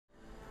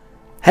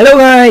Hello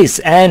guys,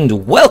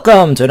 and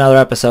welcome to another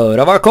episode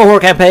of our Qohor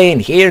campaign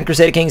here in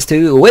Crusader Kings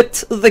 2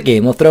 with the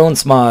Game of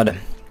Thrones mod.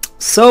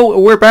 So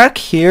we're back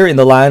here in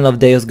the land of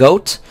DEUS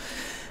Goat,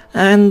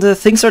 and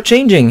things are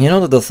changing. You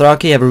know, the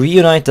Dothraki have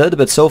reunited,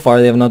 but so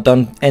far they have not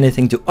done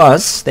anything to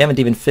us. They haven't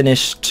even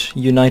finished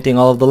uniting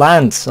all of the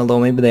lands, although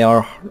maybe they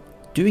are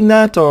doing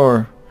that,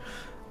 or...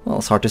 well,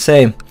 it's hard to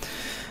say.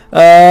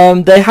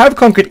 They have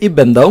conquered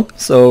Ibn though,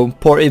 so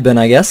poor Ibn,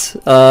 I guess.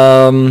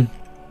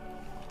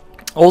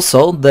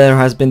 Also, there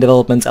has been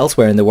developments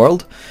elsewhere in the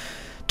world.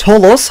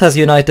 Tolos has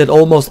united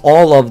almost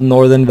all of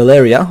northern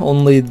Valyria.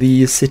 Only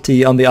the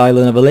city on the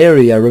island of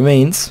Valyria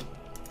remains.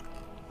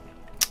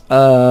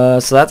 So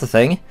that's a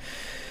thing.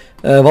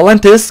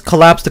 Valentis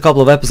collapsed a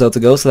couple of episodes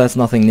ago, so that's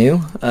nothing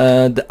new.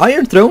 The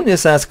Iron Throne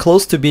is as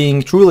close to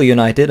being truly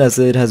united as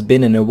it has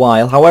been in a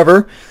while.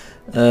 However,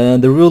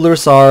 the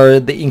rulers are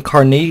the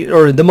incarnate,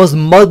 or the most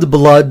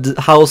mudblood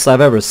house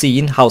I've ever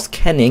seen, House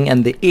Kenning,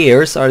 and the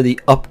heirs are the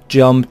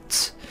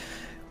upjumped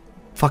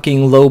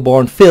fucking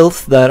low-born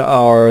filth that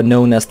are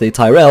known as the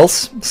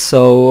Tyrells.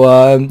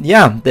 So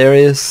yeah, there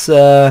is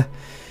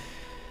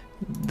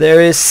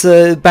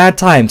bad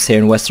times here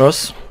in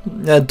Westeros.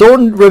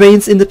 Dorne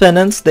remains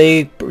independent.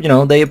 They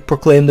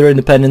proclaimed their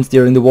independence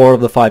during the War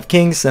of the Five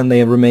Kings, and they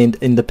have remained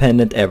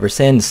independent ever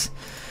since.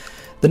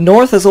 The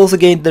North has also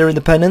gained their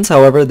independence.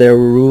 However, they're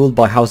ruled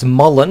by House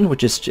Mullen,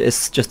 which is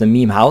just a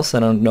meme house. I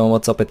don't know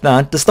what's up with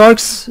that. The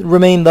Starks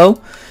remain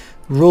though,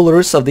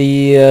 rulers of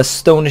the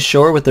Stony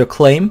Shore with their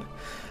claim.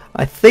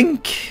 I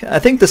think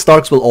the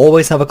Starks will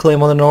always have a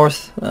claim on the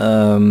North.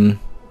 Not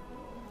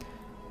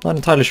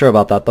entirely sure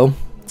about that though.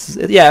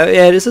 Yeah,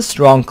 it is a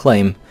strong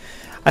claim.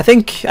 I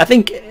think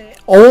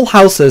all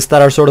houses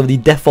that are sort of the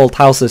default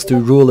houses to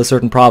rule a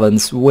certain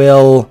province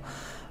will.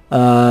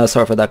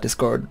 Sorry for that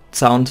Discord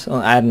sound.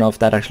 I don't know if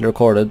that actually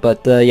recorded,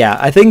 but yeah,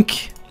 I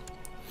think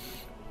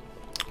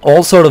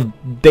all sort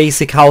of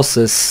basic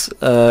houses,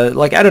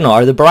 like I don't know,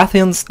 are the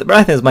Baratheons? The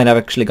Baratheons might have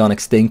actually gone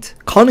extinct.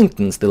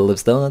 Connington still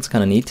lives though. That's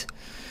kind of neat.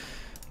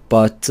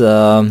 But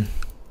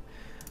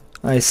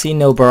I see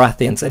no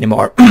Baratheons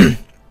anymore.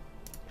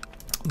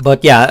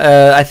 But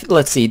yeah,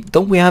 let's see.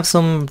 Don't we have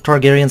some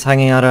Targaryens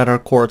hanging out at our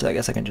court? I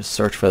guess I can just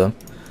search for them.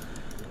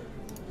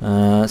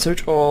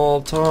 Search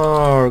all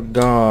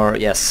Targar.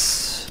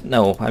 Yes.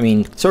 No, I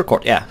mean Sir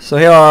Court. Yeah. So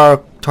here are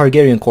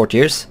Targaryen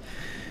courtiers.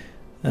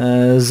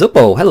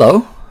 Zuppo, hello.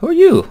 Who are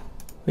you?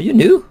 Are you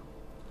new?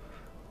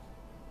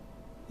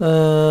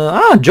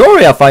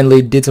 Joria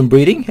finally did some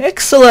breeding.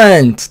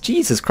 Excellent!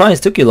 Jesus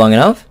Christ, took you long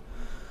enough.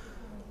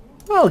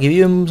 I'll give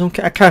you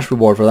a cash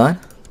reward for that.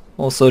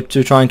 Also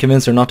to try and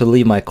convince her not to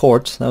leave my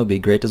court. That would be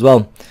great as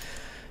well.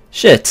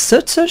 Shit,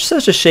 such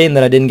a shame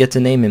that I didn't get to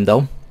name him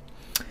though.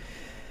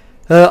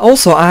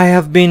 Also, I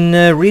have been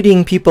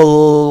reading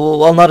people,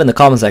 well, not in the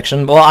comment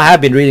section. Well, I have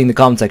been reading the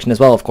comment section as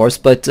well, of course,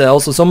 but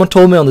also someone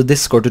told me on the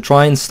Discord to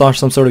try and start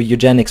some sort of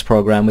eugenics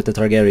program with the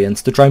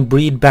Targaryens to try and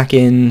breed back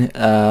in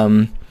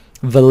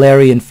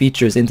Valyrian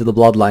features into the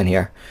bloodline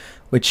here,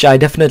 which I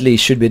definitely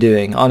should be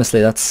doing.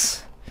 Honestly,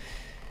 that's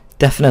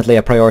definitely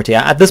a priority.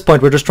 At this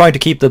point, we're just trying to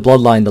keep the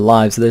bloodline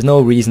alive, so there's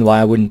no reason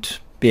why I wouldn't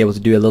be able to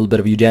do a little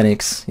bit of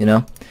eugenics, you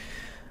know?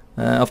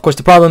 Of course,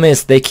 the problem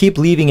is they keep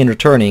leaving and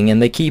returning,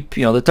 and they keep,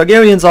 you know, the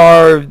Targaryens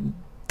are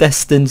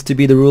destined to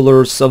be the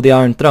rulers of the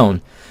Iron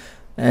Throne,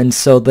 and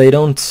so they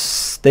don't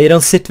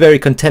sit very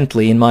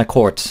contently in my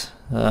court,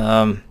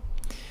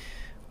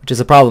 which is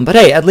a problem. But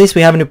hey, at least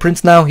we have a new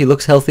prince now. He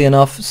looks healthy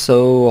enough,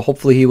 so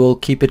hopefully he will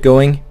keep it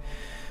going.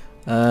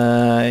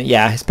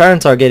 Yeah, his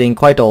parents are getting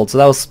quite old, so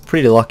that was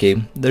pretty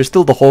lucky. There's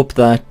still the hope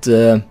that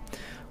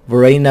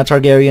Verena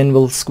Targaryen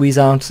will squeeze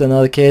out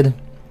another kid.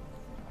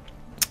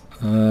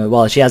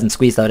 Well, she hasn't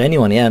squeezed out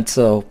anyone yet,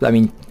 so, I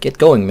mean, get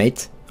going,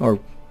 mate. Or...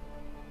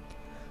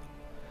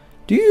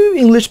 do you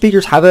English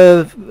speakers have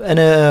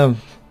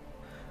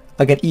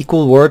like an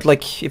equal word?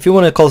 Like, if you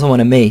want to call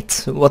someone a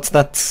mate, what's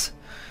that...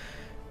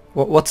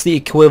 what's the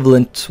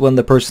equivalent when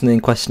the person in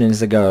question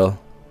is a girl?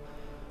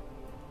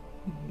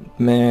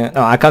 Man,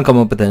 no, I can't come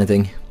up with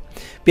anything.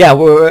 But yeah,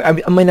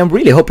 I mean, I'm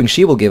really hoping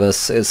she will give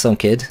us some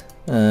kid.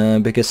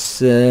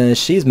 Because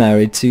she's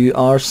married to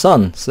our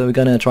son, so we're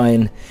gonna try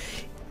and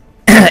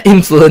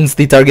influence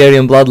the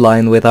Targaryen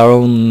bloodline with our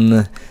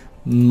own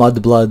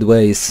mudblood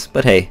ways.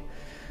 But hey,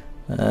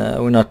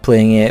 we're not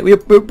playing it. We're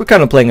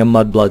kind of playing a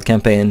mudblood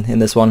campaign in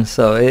this one,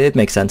 so it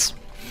makes sense.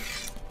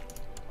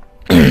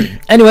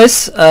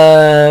 Anyways,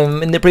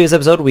 in the previous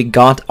episode we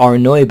got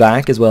Arnoi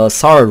back as well as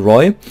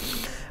Sarroy.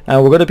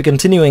 We're going to be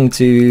continuing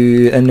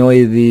to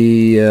annoy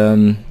the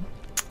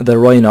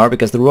Rhoynar,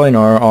 because the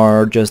Rhoynar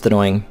are just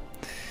annoying.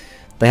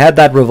 They had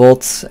that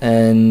revolt,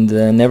 and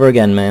never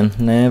again, man.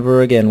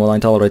 Never again will I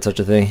tolerate such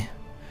a thing.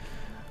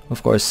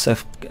 Of course,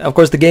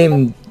 the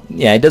game,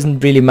 yeah, it doesn't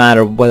really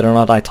matter whether or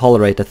not I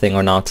tolerate a thing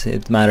or not.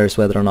 It matters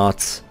whether or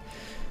not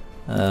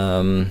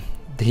the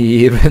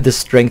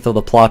strength of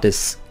the plot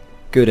is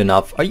good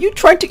enough. Are you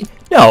trying to...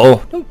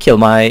 No, don't kill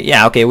my...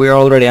 Yeah, okay, we're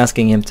already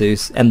asking him to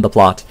end the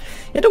plot.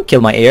 Yeah, don't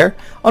kill my heir.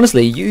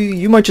 Honestly,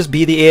 you might just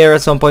be the heir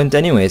at some point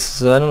anyways,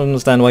 so I don't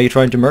understand why you're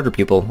trying to murder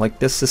people. Like,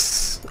 this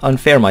is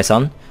unfair, my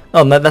son.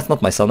 Oh, no, that's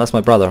not my son, that's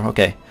my brother,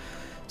 okay.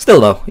 Still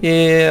though,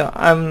 yeah,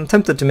 I'm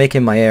tempted to make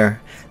him my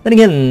heir. Then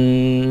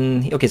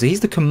again... Okay, so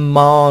he's the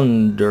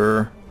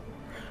commander.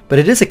 But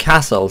it is a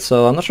castle,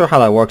 so I'm not sure how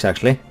that works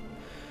actually.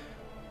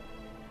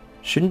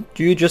 Shouldn't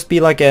you just be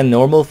like a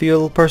normal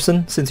feudal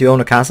person since you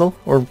own a castle?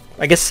 Or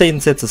I guess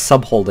since it's a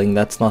subholding,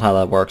 that's not how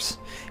that works.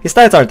 His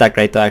stats aren't that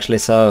great though actually,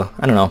 so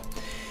I don't know.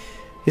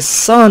 His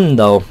son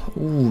though,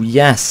 ooh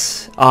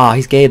yes. Ah,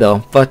 he's gay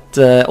though, but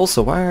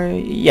also why?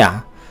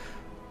 Yeah.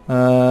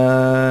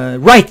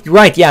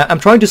 Right, yeah. I'm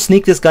trying to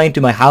sneak this guy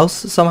into my house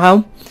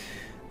somehow,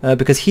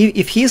 because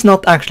if he's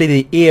not actually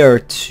the heir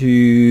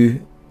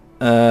to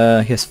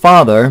his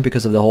father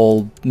because of the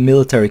whole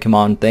military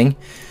command thing.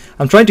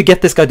 I'm trying to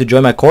get this guy to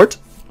join my court.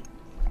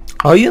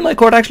 Are you in my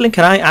court actually?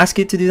 Can I ask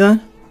you to do that?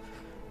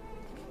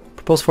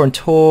 Propose foreign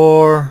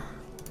tour.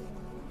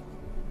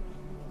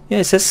 Yeah,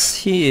 it says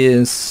he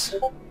is...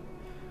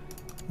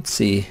 Let's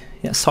see.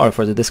 Yeah, sorry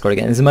for the Discord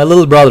again. This is my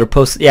little brother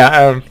post...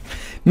 Yeah,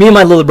 me and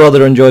my little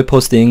brother enjoy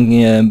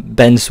posting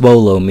Ben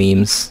Swallow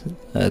memes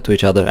to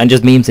each other. And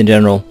just memes in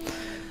general.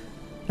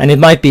 And it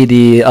might be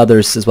the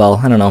others as well.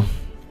 I don't know.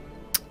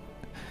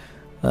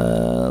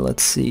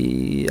 Let's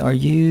see. Are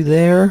you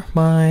there,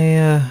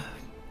 my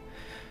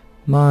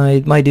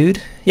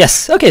dude?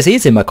 Yes. Okay, so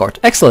he's in my court.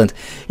 Excellent.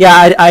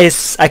 Yeah, I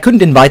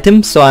couldn't invite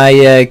him, so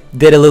I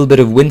did a little bit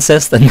of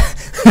wincest and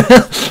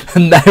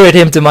and married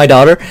him to my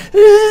daughter.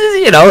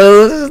 You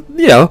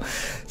know,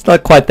 it's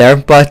not quite there,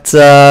 but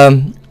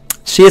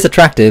she is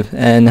attractive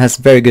and has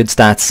very good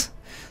stats.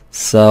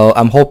 So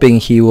I'm hoping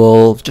he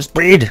will just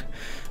breed,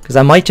 because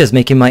I might just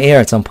make him my heir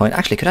at some point.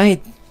 Actually, could I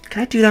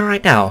do that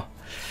right now?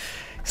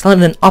 It's not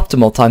an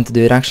optimal time to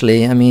do it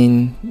actually. I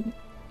mean,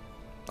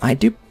 I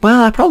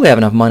probably have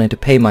enough money to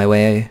pay my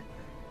way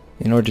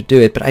in order to do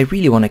it, but I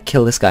really want to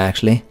kill this guy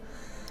actually.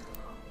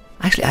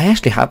 Actually, I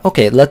actually have...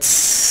 Okay, let's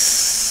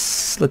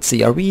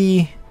see, are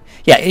we...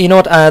 Yeah, you know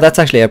what, that's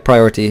actually a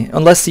priority.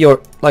 Unless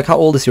you're... Like, how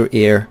old is your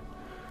heir?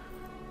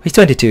 He's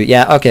 22,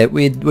 yeah, okay,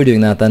 we're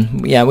doing that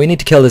then. Yeah, we need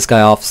to kill this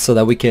guy off so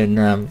that we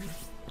can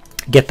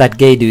get that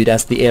gay dude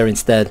as the heir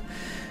instead.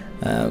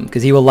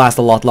 Because he will last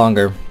a lot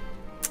longer.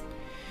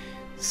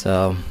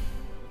 So,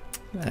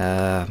 you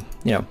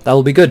know, that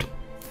will be good.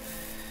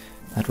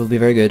 That will be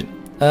very good.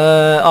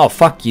 Oh,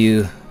 fuck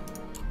you.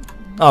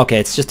 Okay,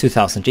 it's just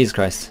 2,000, Jesus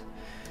Christ.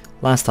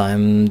 Last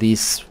time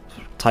these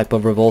type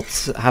of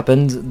revolts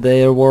happened,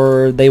 they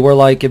were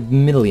like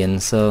 1 million,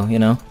 so, you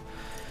know.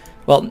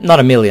 Well, not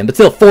 1 million, but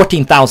still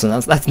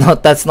 14,000.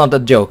 That's not a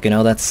joke, you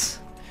know, that's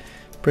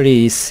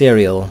pretty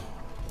serial.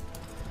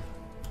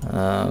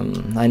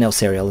 I know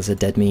serial is a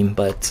dead meme,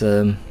 but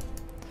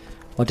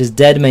what is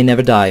dead may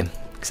never die.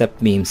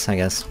 Except memes, I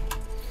guess.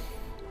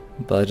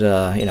 But,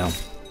 you know.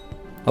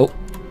 Oh.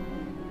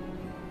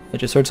 I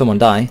just heard someone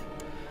die.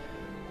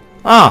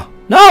 Ah!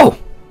 No!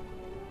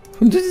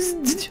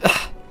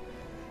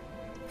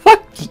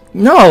 Fuck!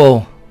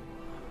 No!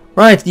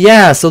 Right,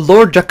 yeah, so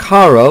Lord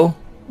Jacaro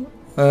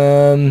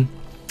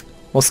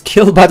was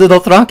killed by the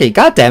Dothraki.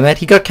 God damn it,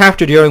 he got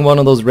captured during one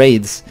of those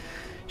raids.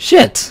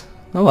 Shit!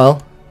 Oh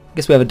well. I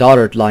guess we have a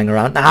daughter lying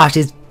around. Ah,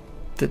 she's...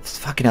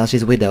 Fucking hell,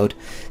 she's widowed.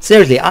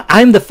 Seriously,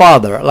 I'm the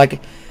father. Like,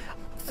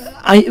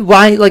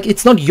 like,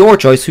 it's not your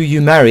choice who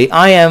you marry.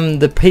 I am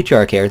the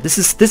patriarch here. This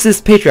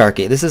is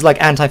patriarchy. This is like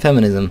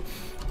anti-feminism.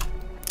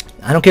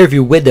 I don't care if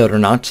you're widowed or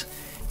not.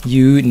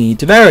 You need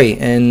to marry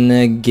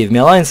and give me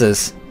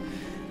alliances.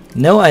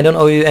 No, I don't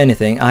owe you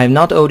anything. I have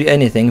not owed you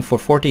anything for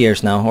 40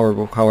 years now,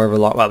 or however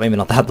long. Well, maybe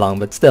not that long,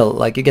 but still,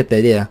 like, you get the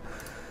idea.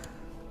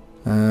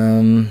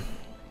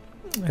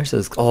 There's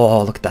this.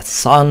 Oh, look at that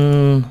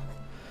sun.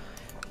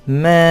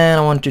 Man,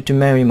 I want you to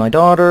marry my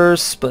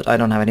daughters, but I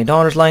don't have any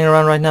daughters lying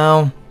around right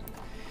now.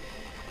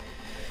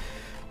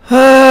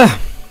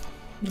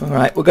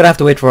 Alright, we're gonna have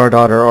to wait for our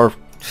daughter, or...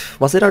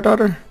 Was it our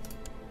daughter?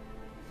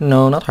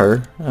 No, not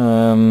her.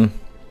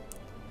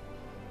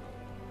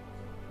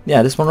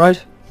 Yeah, this one,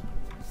 right?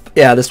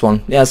 Yeah, this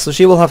one. Yeah, so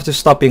she will have to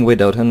stop being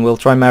widowed, and we'll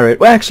try and marry it.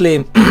 Well,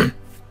 actually...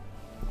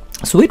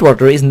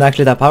 Sweetwater isn't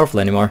actually that powerful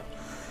anymore.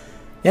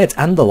 Yeah, it's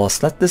Andalos.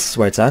 This is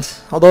where it's at.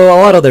 Although a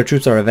lot of their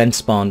troops are event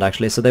spawned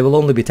actually, so they will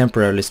only be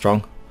temporarily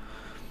strong.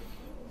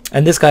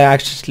 And this guy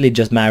actually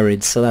just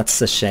married, so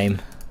that's a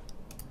shame.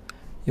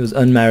 He was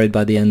unmarried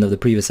by the end of the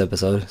previous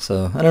episode,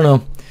 so I don't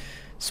know.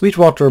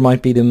 Sweetwater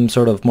might be the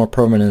sort of more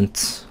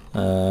permanent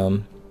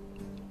bro,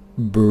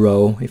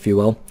 if you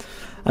will.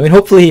 I mean,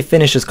 hopefully he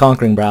finishes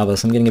conquering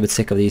Bravos. I'm getting a bit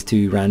sick of these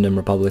two random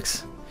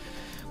republics.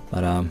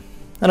 But I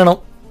don't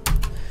know.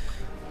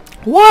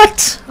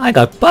 What? I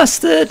got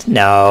busted?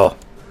 No.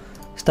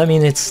 Does that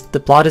mean the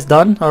plot is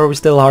done, or are we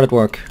still hard at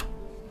work?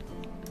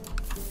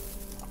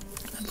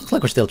 It looks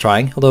like we're still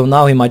trying, although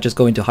now he might just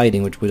go into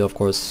hiding, which would of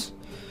course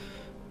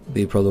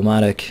be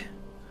problematic.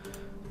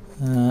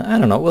 I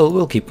don't know.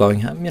 We'll keep going.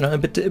 You know, a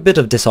bit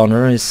of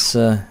dishonor is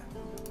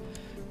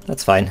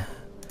That's fine.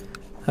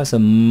 Have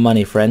some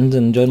money, friend,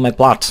 and join my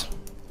plot.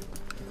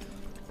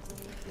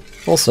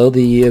 Also,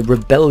 the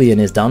rebellion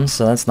is done,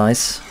 so that's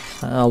nice.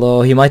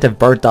 Although he might have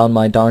burnt down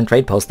my darn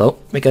trade post, though,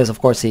 because of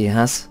course he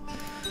has.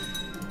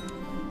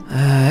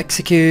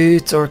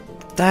 Execute or...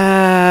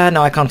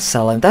 no, I can't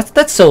sell him.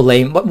 That's so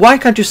lame. Why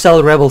can't you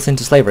sell rebels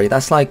into slavery?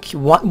 That's like...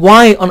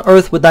 Why on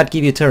earth would that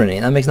give you tyranny?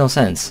 That makes no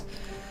sense.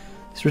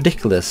 It's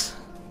ridiculous.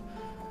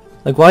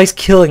 Like, why is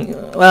killing...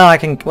 Well,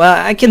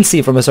 I can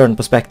see from a certain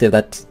perspective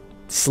that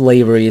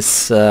slavery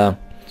is...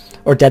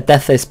 or that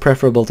death is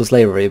preferable to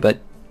slavery, but...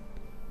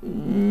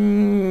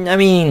 I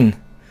mean...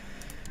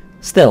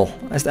 Still,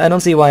 I don't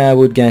see why I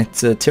would get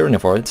tyranny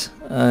for it.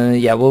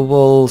 Yeah,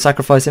 we'll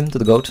sacrifice him to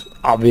the goat,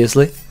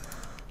 obviously.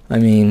 I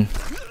mean...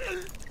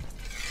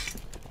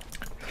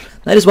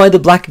 That is why the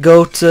black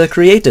goat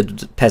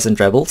created peasant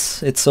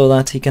rebels. It's so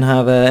that he can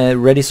have a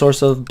ready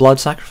source of blood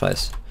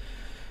sacrifice.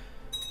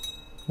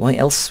 Why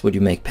else would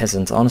you make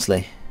peasants,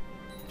 honestly?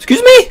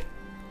 Excuse me?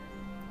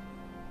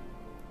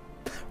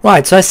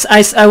 Right, so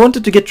I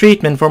wanted to get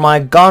treatment for my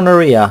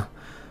gonorrhea.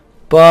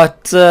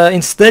 But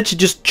instead she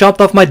just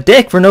chopped off my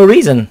dick for no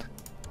reason.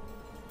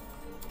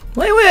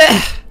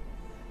 Wait.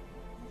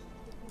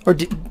 Or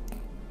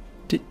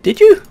did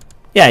you?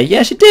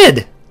 Yeah, she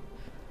did.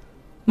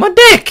 My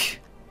dick!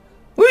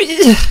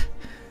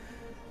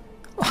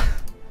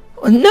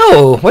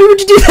 No, why would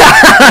you do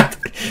that?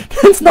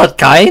 That's not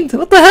kind.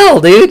 What the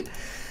hell, dude?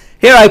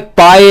 Here I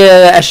buy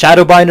a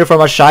shadow binder from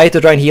a shy to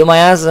try and heal my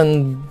ass,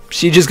 and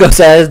she just goes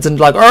ahead and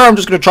like, oh, I'm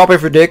just gonna chop off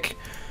your dick.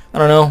 I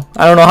don't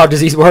know how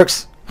disease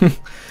works.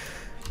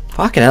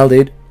 Fucking hell,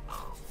 dude.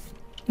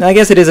 I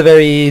guess it is a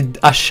very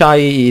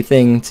shy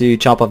thing to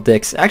chop off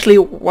dicks. Actually,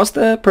 was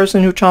the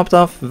person who chopped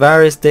off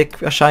Varys' dick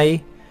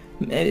Ashai?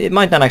 It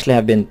might not actually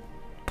have been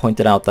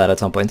pointed out that at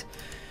some point.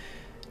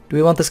 Do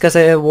we want this guy's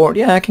award?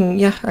 Yeah, I can.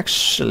 Yeah,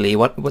 actually,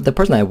 what the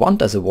person I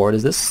want as a ward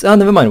is this? Oh,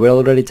 never mind. We're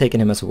already taking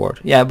him as a ward.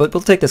 Yeah, but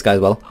we'll take this guy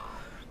as well.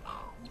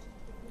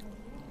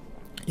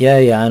 Yeah,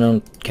 I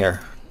don't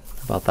care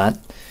about that.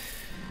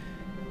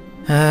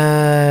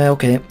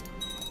 Okay.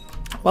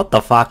 What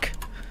the fuck?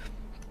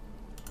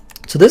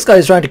 So this guy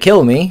is trying to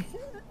kill me,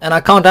 and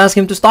I can't ask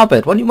him to stop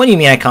it. What do you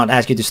mean I can't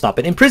ask you to stop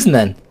it? In prison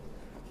then?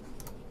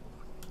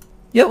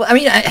 Yeah, I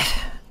mean, I'm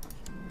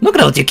not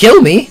gonna let you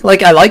kill me.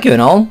 Like, I like you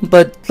and all,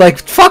 but like,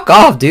 fuck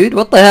off, dude.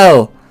 What the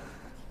hell?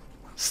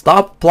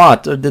 Stop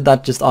plot, or did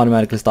that just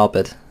automatically stop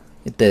it?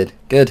 It did.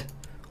 Good.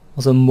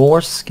 Also,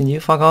 Morse, can you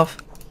fuck off?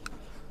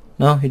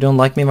 No, you don't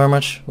like me very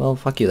much? Well,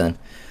 fuck you then.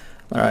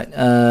 Alright,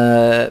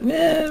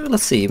 yeah,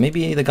 let's see.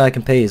 Maybe the guy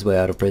can pay his way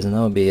out of prison.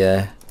 That would be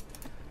a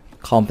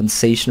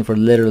compensation for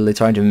literally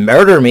trying to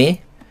murder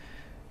me.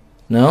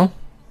 No?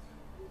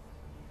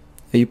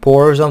 Are you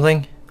poor or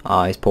something?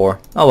 Ah, he's poor.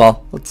 Oh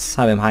well, let's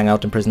have him hang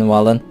out in prison a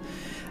while then.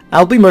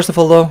 I'll be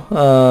merciful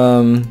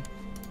though,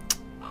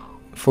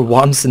 for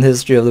once in the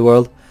history of the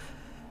world.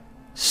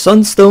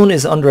 Sunstone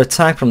is under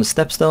attack from the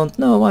Stepstone.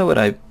 No, why would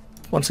I?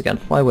 Once again,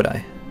 why would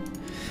I?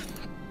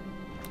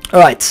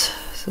 Alright,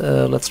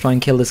 so let's try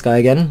and kill this guy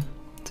again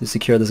to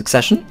secure the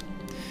succession.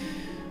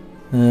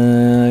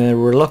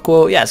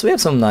 Reloquo. Yeah, so we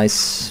have some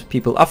nice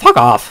people. Ah, fuck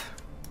off!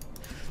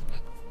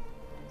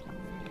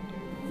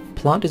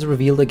 Plot is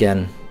revealed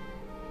again.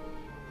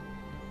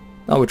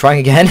 Oh, we're trying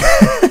again?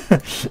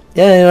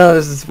 Yeah, you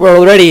know, we're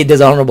already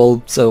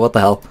dishonorable, so what the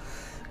hell.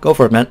 Go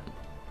for it, man.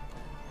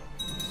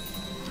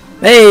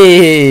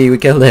 Hey, we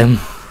killed him.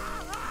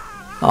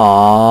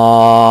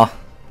 Aww.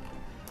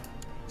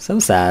 So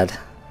sad.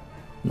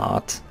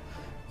 Not.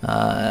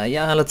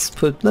 Yeah, let's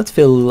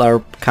fill our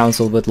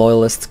council with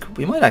loyalists.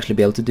 We might actually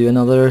be able to do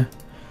another...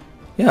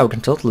 Yeah, we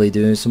can totally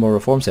do some more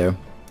reforms here.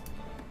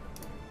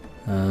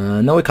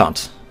 No, we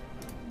can't.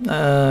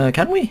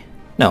 Can we?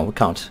 No, we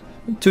can't.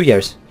 2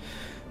 years.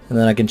 And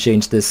then I can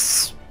change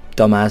this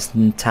dumbass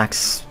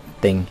tax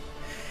thing.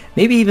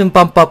 Maybe even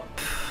bump up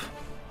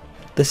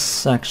this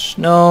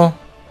section. No.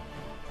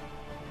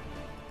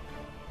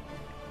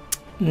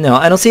 No,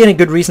 I don't see any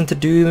good reason to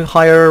do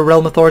higher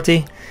realm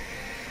authority.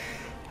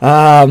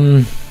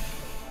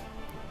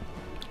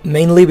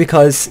 Mainly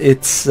because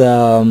it's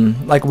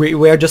like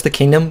we are just a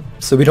kingdom,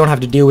 so we don't have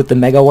to deal with the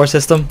mega war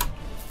system.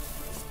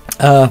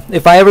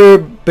 If I ever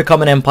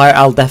become an empire,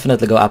 I'll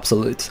definitely go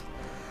absolute.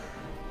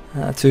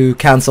 To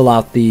cancel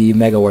out the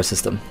mega war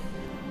system.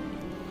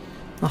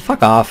 Oh,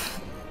 fuck off.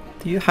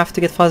 Do you have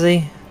to get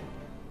fuzzy?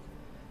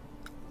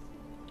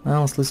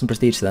 Well, let's lose some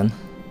prestige then.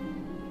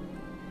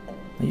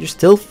 You're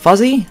still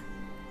fuzzy?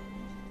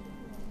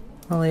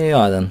 Well, there you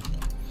are then.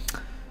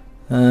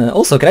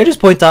 Also, can I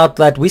just point out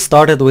that we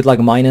started with like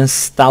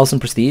minus 1000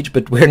 prestige,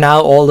 but we're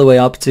now all the way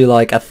up to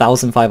like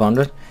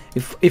 1500.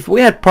 If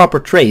we had proper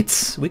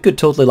traits, we could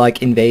totally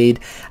like invade.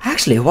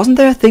 Actually, wasn't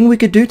there a thing we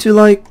could do to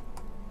like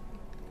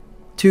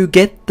to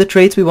get the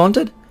traits we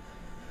wanted?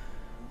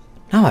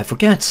 No, I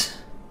forget.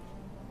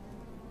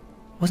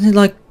 Wasn't it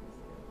like...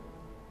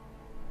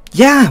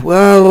 Yeah,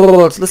 well,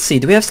 let's see.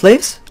 Do we have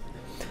slaves?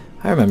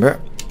 I remember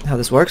how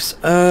this works.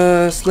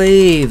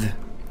 Slave.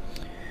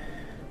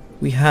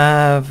 We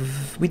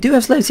do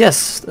have slaves,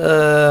 yes.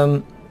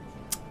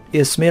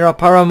 Ismira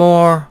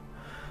Paramore.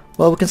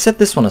 Well, we can set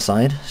this one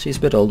aside. She's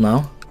a bit old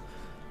now.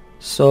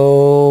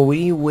 So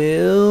we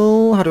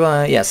will... How do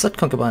I... Yeah, set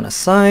concubine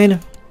aside.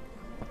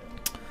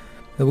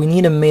 But we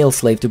need a male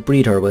slave to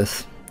breed her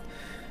with.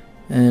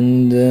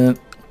 And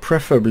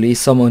preferably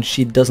someone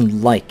she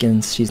doesn't like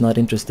and she's not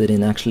interested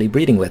in actually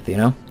breeding with, you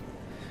know?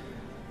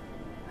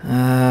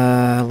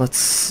 Let's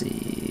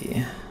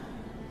see...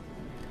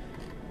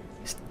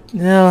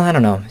 No, I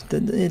don't know.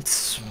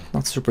 It's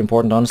not super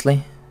important,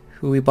 honestly,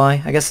 who we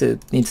buy. I guess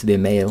it needs to be a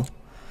male.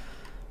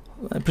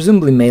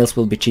 Presumably males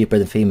will be cheaper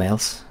than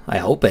females. I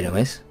hope,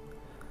 anyways.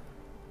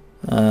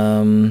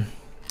 I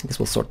guess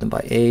we'll sort them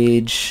by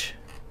age.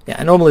 Yeah,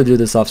 I normally do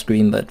this off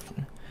screen, but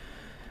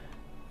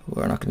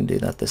we're not going to do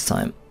that this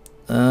time.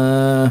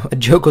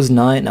 Joko's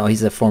 9. No,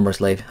 he's a former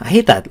slave. I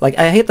hate that. Like,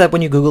 I hate that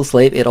when you Google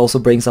slave, it also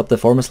brings up the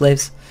former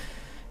slaves.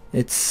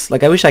 It's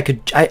like I wish I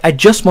could... I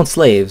just want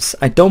slaves.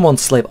 I don't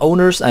want slave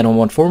owners. I don't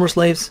want former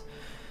slaves.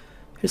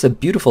 Here's a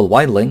beautiful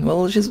wildling.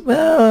 Well,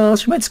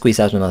 she might squeeze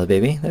out another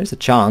baby. There's a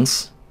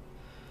chance.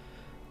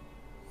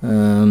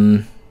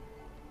 But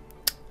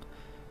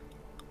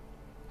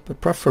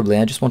preferably,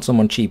 I just want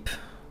someone cheap.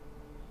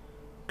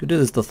 Could do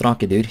this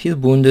Dothraki dude. He's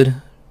wounded.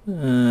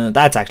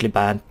 That's actually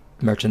bad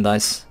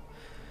merchandise.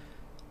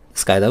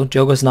 This guy though,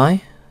 Jogo's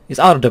Nai. He's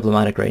out of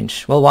diplomatic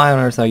range. Well, why on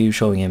earth are you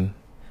showing him?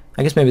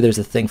 I guess maybe there's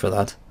a thing for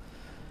that.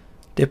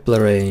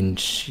 Diplo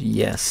range,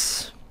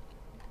 yes.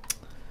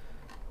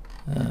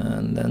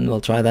 And then we'll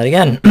try that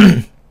again.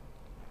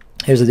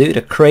 Here's a dude,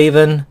 a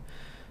Craven.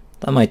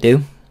 That might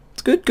do.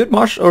 It's good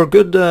march or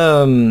good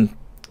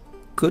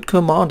good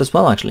command as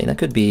well. Actually, that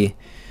could be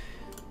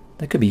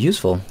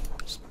useful.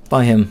 Just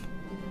buy him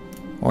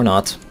or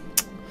not.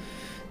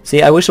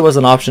 See, I wish there was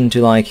an option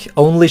to like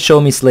only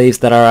show me slaves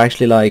that are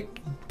actually like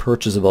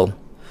purchasable.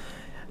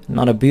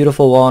 Not a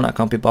beautiful one. I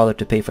can't be bothered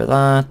to pay for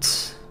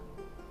that.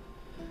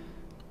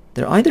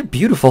 They're either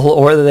beautiful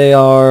or they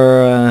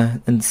are,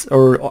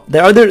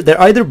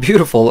 they're either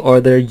beautiful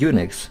or they're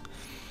eunuchs.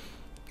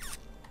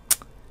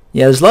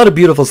 Yeah, there's a lot of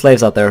beautiful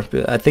slaves out there.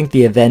 I think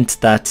the event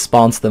that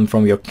spawns them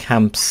from your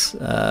camps,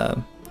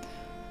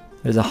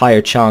 there's a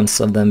higher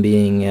chance of them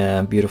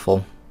being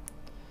beautiful.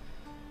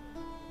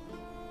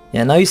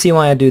 Yeah, now you see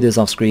why I do this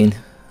off screen.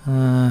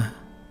 Oh,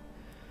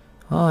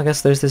 I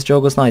guess there's this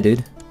Jogo's Nai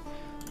dude.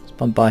 Let's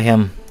bump by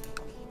him.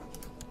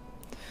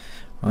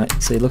 Right,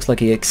 so it looks like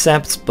he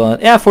accepts, but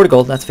yeah, 40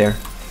 gold, that's fair.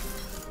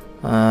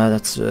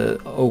 That's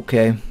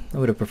okay. I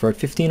would have preferred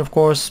 15, of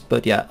course,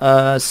 but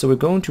yeah. So we're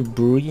going to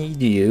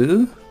breed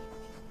you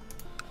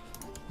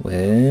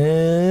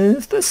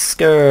with this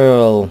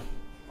girl.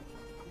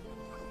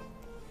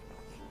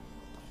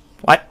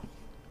 What?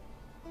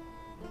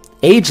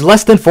 Age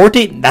less than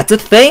 40? That's a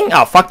thing?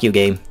 Oh, fuck you,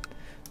 game.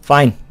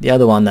 Fine, the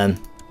other one then.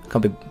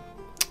 Can't be...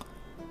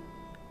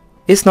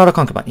 It's not a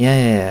concubine.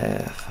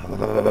 Yeah.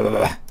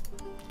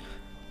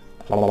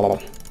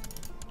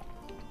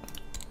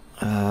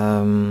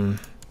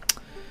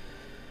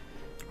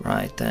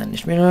 Right then,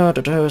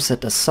 Ishmira,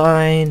 set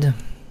aside.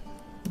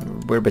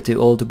 We're a bit too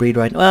old to breed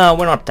right now. Well,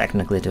 we're not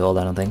technically too old,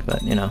 I don't think,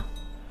 but you know.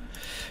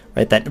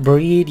 Right then,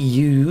 breed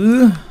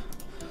you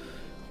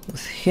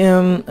with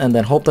him, and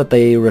then hope that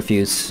they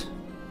refuse.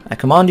 I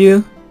command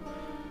you.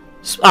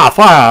 Ah,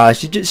 fire!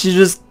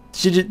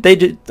 They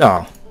did.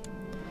 Oh.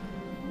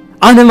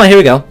 Oh, never mind. Here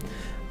we go.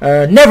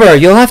 Never!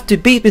 You'll have to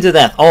beat me to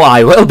death. Oh,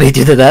 I will beat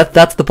you to death.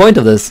 That's the point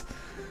of this.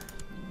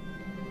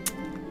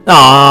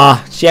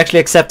 Ah, she actually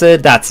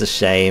accepted. That's a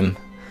shame.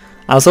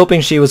 I was hoping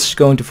she was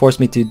going to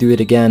force me to do it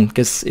again,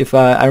 because if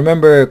I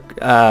remember,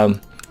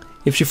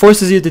 if she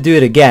forces you to do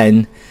it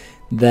again,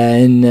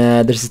 then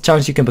there's a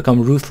chance you can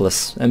become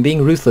ruthless. And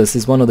being ruthless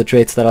is one of the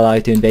traits that allow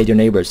you to invade your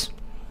neighbors.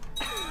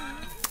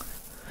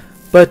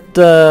 But,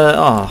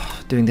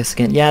 doing this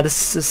again. Yeah,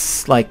 this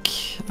is like...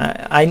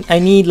 I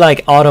need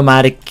like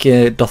automatic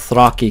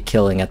Dothraki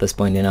killing at this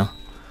point, you know.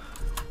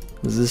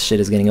 This shit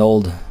is getting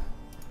old.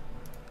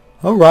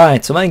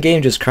 Alright, so my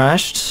game just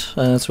crashed.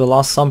 So we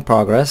lost some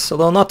progress,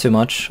 although not too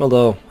much.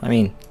 Although, I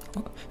mean,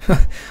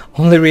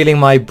 only reeling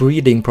my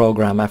breeding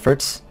program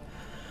efforts.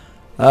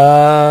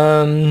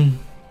 So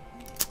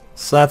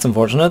that's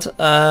unfortunate.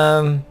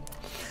 I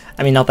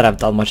mean, not that I've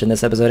done much in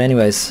this episode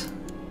anyways.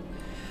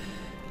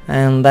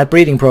 And that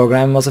breeding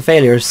program was a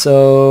failure,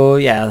 so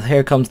yeah,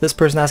 here comes this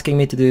person asking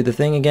me to do the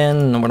thing again,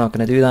 and we're not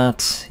going to do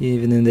that,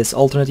 even in this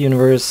alternate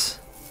universe.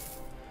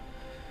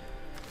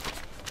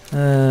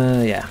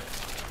 Yeah.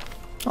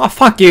 Oh,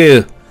 fuck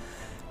you!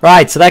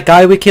 Right, so that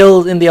guy we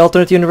killed in the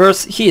alternate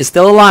universe, he is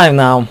still alive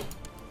now.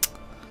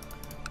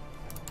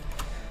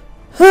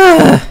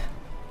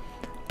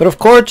 But of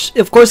course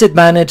it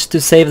managed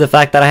to save the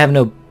fact that I have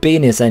no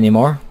penis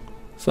anymore.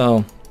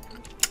 So,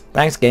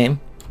 thanks game.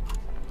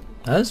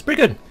 That's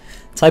pretty good.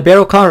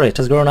 Tibero Conrad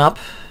has grown up.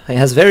 He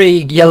has very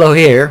yellow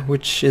hair,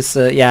 which is,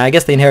 yeah, I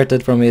guess they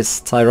inherited from his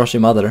Tyroshi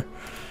mother.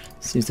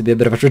 Seems to be a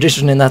bit of a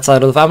tradition in that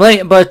side of the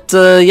family, but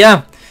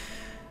yeah,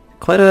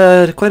 quite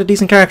a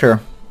decent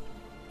character.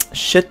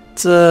 shit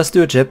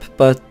stewardship,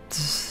 but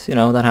you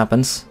know, that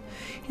happens.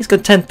 He's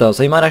content though,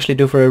 so he might actually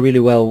do for a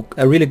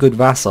really good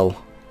vassal.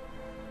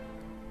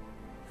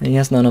 And he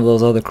has none of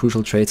those other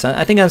crucial traits.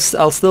 I think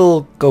I'll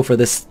still go for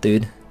this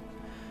dude,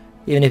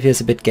 even if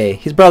he's a bit gay.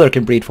 His brother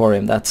can breed for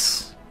him.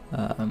 That's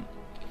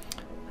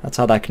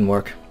how that can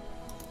work.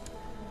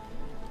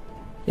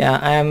 Yeah,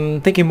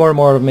 I'm thinking more and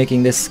more of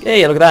making this.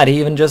 Hey, look at that! He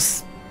even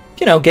just,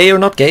 you know, gay or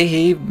not gay,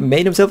 he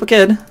made himself a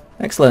kid.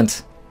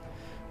 Excellent.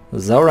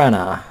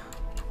 Zorana.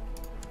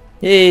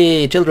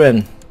 Yay,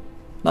 children.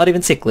 Not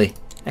even sickly.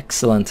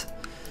 Excellent.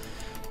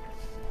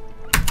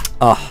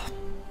 Oh.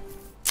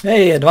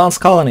 Hey,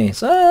 advanced colonies.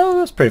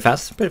 That's pretty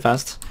fast. Pretty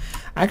fast.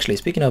 Actually,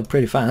 speaking of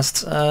pretty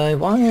fast,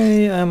 why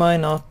am I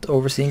not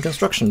overseeing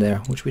construction there?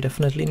 Which we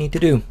definitely need to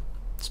do.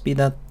 Speed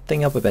that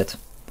thing up a bit.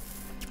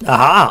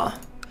 Aha!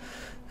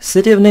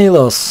 City of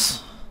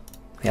Nalos.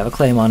 We have a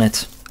claim on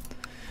it.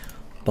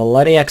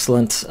 Bloody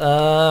excellent.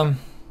 Yeah,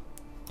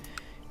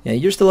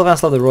 you're still a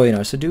vassal of the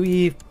Roynar, so do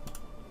we...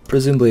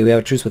 Presumably we have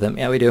a truce with him.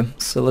 Yeah, we do.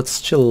 So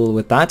let's chill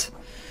with that.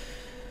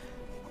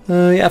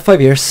 Yeah,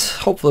 5 years.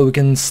 Hopefully we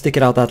can stick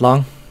it out that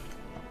long.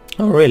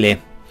 Oh, really?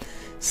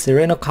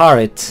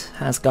 Sirenocarit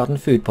has gotten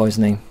food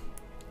poisoning.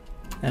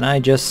 And I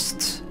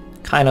just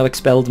kind of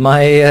expelled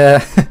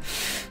my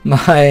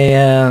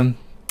my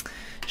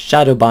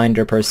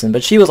Shadowbinder person,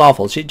 but she was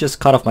awful. She just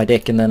cut off my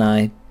dick and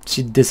then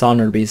she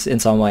dishonored me in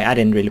some way. I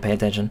didn't really pay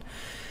attention.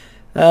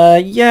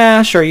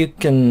 Yeah, sure, you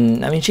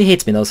can... I mean, she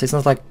hates me though, so it's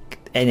not like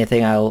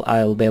anything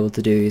I'll be able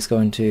to do is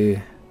going to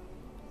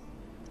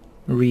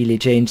really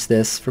change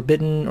this.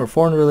 Forbidden or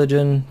foreign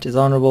religion,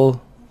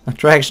 dishonorable,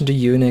 attraction to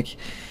eunuch.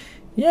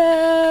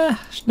 Yeah,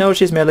 no,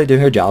 she's merely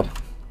doing her job.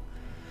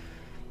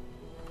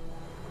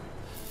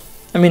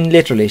 I mean,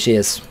 literally, she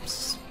is.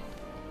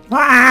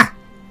 Ah!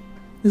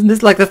 Isn't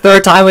this like the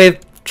 3rd time we've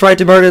tried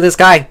to murder this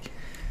guy?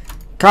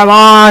 Come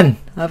on!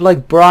 I've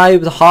like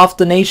bribed half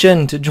the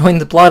nation to join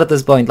the plot at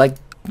this point. Like,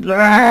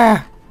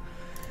 ah!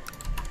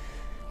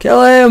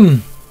 Kill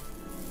him!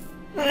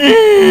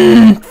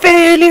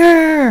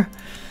 Failure!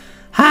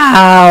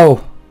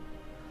 How?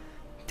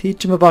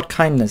 Teach him about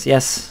kindness,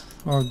 yes.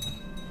 Or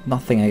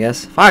nothing, I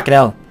guess. Fuck it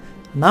hell.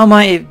 Now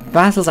my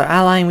vassals are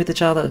allying with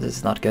each other. This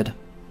is not good.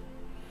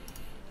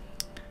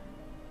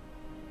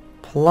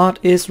 Plot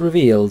is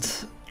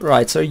revealed.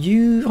 Right, so are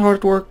you hard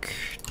at work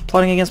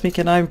plotting against me?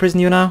 Can I imprison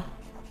you now?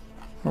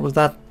 Or was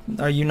that...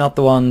 Are you not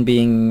the one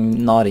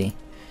being naughty?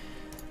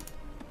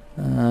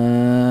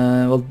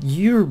 Well,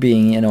 you're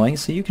being annoying,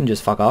 so you can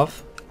just fuck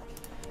off.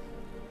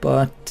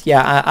 But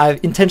yeah,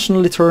 I've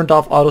intentionally turned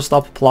off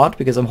auto-stop plot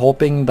because I'm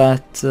hoping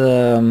that...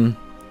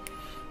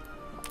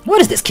 What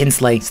is this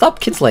kinslaying? Stop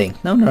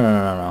kinslaying! No.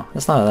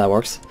 That's not how that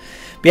works.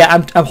 But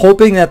yeah, I'm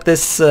hoping that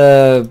this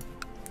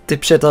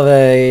dipshit of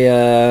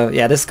a...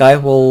 yeah, this guy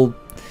will...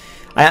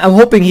 I'm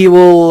hoping he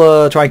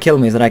will try and kill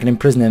me so that I can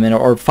imprison him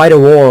or fight a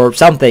war or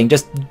something.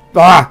 Just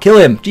kill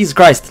him! Jesus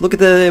Christ! Look at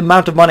the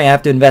amount of money I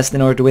have to invest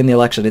in order to win the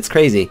election. It's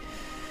crazy.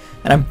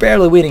 And I'm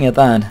barely winning at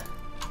that.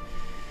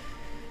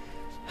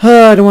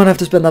 I don't want to have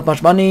to spend that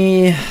much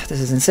money. This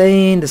is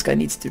insane. This guy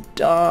needs to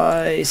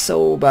die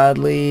so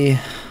badly.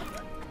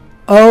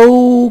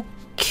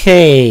 Okay,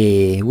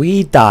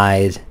 we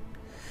died.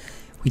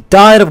 We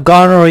died of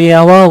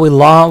gonorrhea. Well, we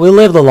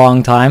lived a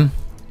long time.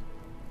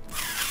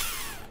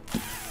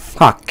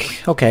 Fuck.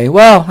 Okay,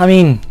 well, I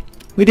mean,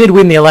 we did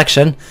win the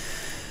election.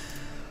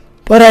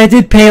 But I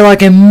did pay like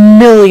 $1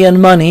 million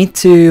money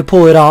to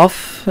pull it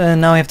off. And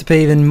now I have to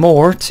pay even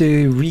more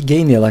to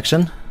regain the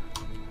election.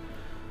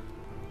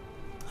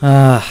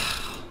 Alright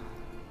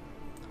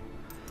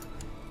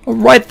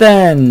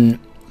then.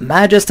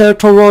 Magister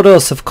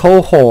Torodos of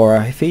Qohor.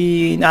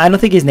 I don't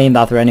think he's named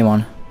after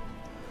anyone.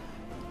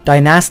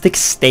 Dynastic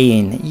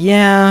Stain.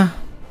 Yeah.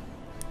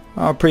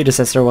 Our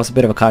predecessor was a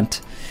bit of a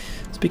cunt.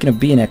 Speaking of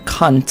being a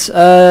cunt,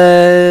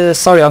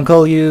 sorry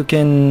uncle, you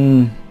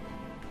can...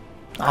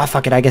 Ah,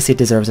 fuck it, I guess he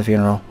deserves a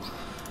funeral.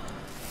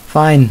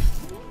 Fine.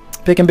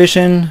 Pick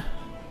ambition.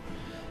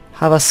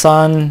 Have a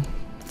son.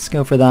 Let's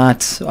go for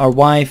that. Our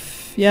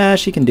wife, yeah,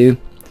 she can do.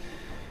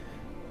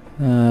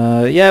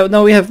 Yeah,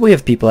 no, we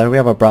have people there. We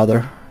have a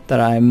brother that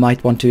I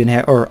might want to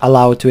inherit, or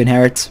allow to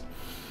inherit.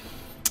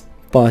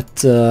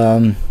 But,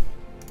 let's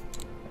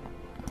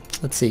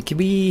see, can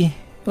we...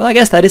 Well, I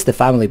guess that is the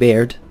family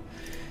beard.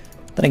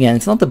 Then again,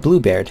 it's not the blue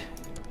beard.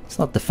 It's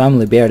not the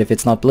family beard if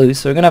it's not blue,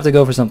 so we're gonna have to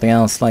go for something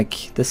else,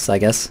 like this, I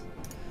guess.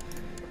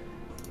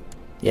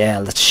 Yeah,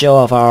 let's show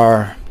off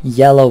our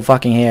yellow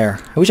fucking hair.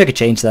 I wish I could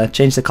change that.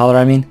 Change the color,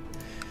 I mean.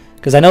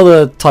 Because I know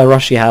the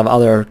Tyrushi have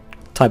other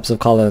types of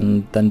color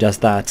than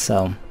just that,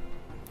 so...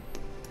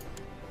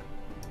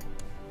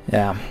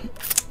 Yeah.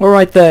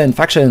 Alright then,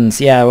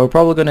 factions. Yeah, we're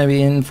probably gonna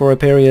be in for a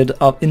period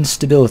of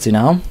instability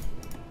now.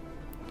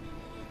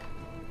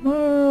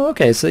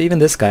 Okay, so even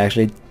this guy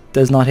actually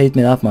does not hate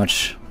me that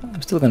much.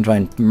 I'm still gonna try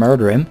and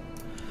murder him.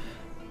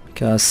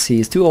 Because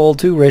he's too old,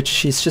 too rich,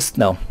 he's just...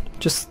 No.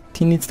 Just...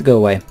 he needs to go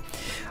away.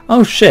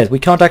 Oh shit, we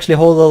can't actually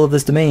hold all of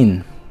this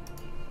domain.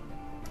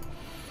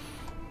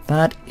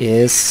 That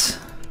is...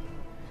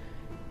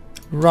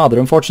 Rather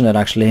unfortunate,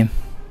 actually.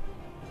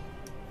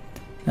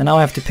 And now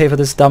I have to pay for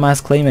this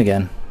dumbass claim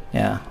again.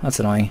 Yeah, that's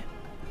annoying.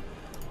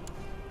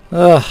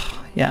 Ugh.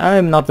 Yeah,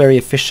 I'm not very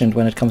efficient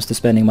when it comes to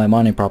spending my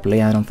money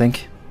properly, I don't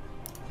think.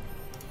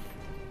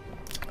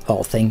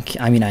 Well,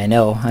 I mean, I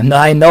know.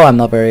 I know I'm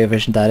not very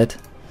efficient at it.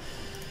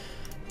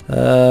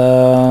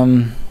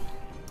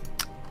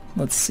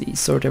 Let's see,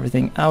 sort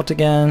everything out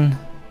again.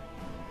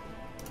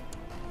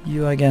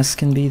 You, I guess,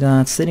 can be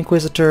that State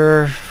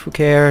Inquisitor. Who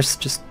cares?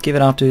 Just give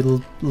it out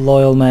to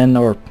loyal men,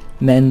 or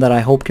men that I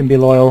hope can be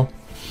loyal.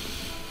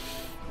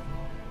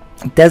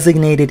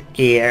 Designated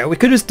heir. We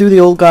could just do the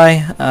old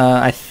guy,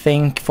 I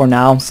think, for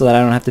now, so that I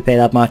don't have to pay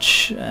that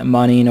much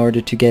money in order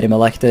to get him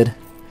elected.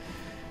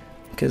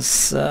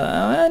 Because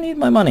I need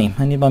my money.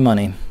 I need my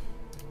money.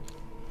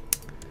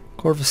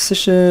 Core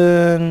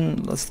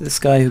physician. Let's do this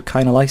guy who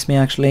kind of likes me,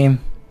 actually.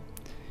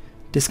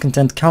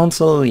 Discontent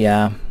council.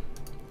 Yeah.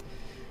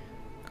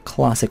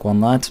 Classic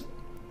one, that.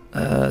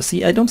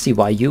 See, I don't see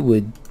why you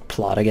would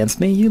plot against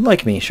me. You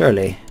like me,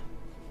 surely.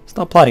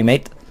 Stop plotting,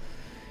 mate.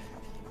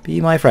 Be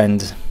my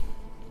friend.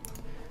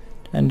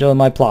 And do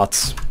my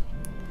plots.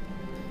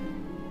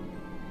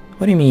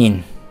 What do you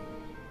mean?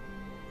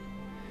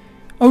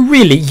 Oh,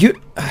 really?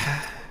 You...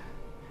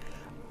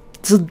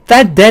 So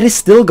that debt is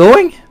still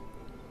going?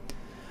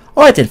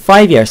 Alright then,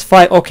 5 years.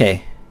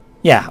 Okay.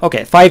 Yeah,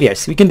 okay, 5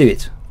 years. We can do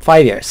it.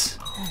 5 years.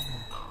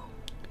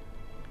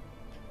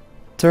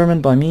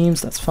 Determined by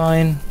memes, that's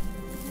fine.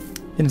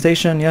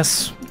 Invitation,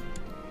 yes.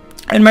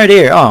 And married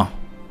here. Oh,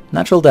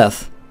 natural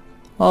death.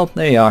 Well,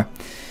 there you are.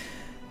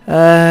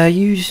 I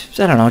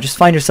don't know, just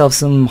find yourself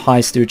some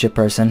high stewardship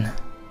person.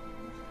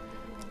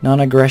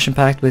 Non-aggression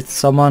pact with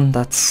someone,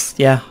 that's,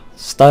 yeah,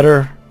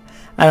 stutter.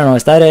 I don't know,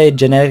 is that a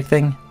genetic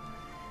thing?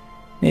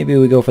 Maybe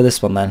we go for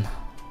this one then.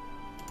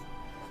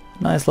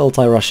 Nice little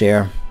tie rush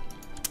here.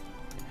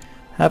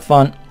 Have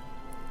fun.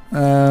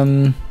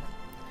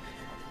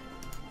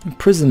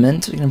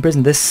 Imprisonment, we can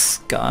imprison this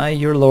guy,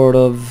 you're lord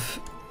of...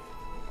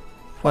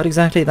 What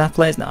exactly, that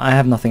place? No, I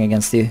have nothing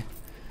against you.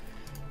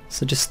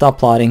 So just stop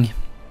plotting.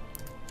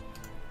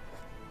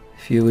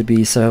 If you would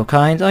be so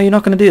kind. Oh, you're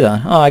not going to do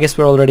that. Oh, I guess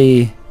we're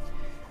already...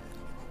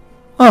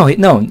 Oh,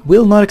 no,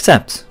 will not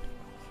accept.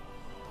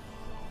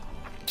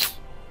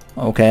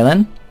 Okay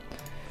then.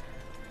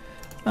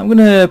 I'm going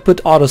to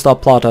put auto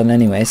stop plot on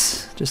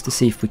anyways, just to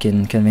see if we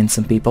can convince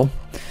some people.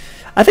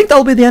 I think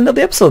that'll be the end of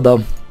the episode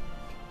though.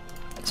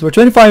 So we're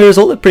 25 years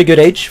old, a pretty good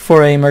age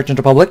for a Merchant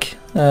Republic,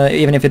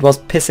 even if it was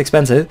piss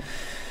expensive.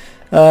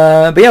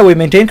 But yeah, we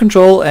maintain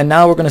control, and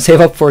now we're going to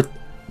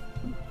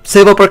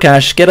save up our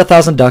cash, get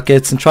 1,000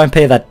 ducats, and try and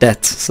pay that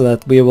debt, so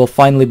that we will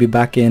finally be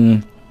back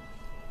in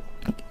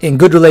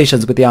good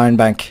relations with the Iron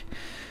Bank.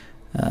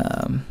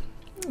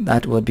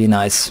 That would be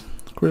nice.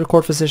 Critical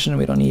court physician,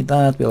 we don't need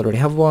that, we already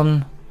have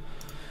one.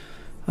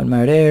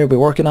 Unmarried heir, we're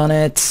working on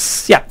it.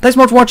 Yeah, thanks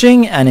so much for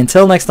watching, and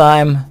until next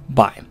time,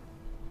 bye.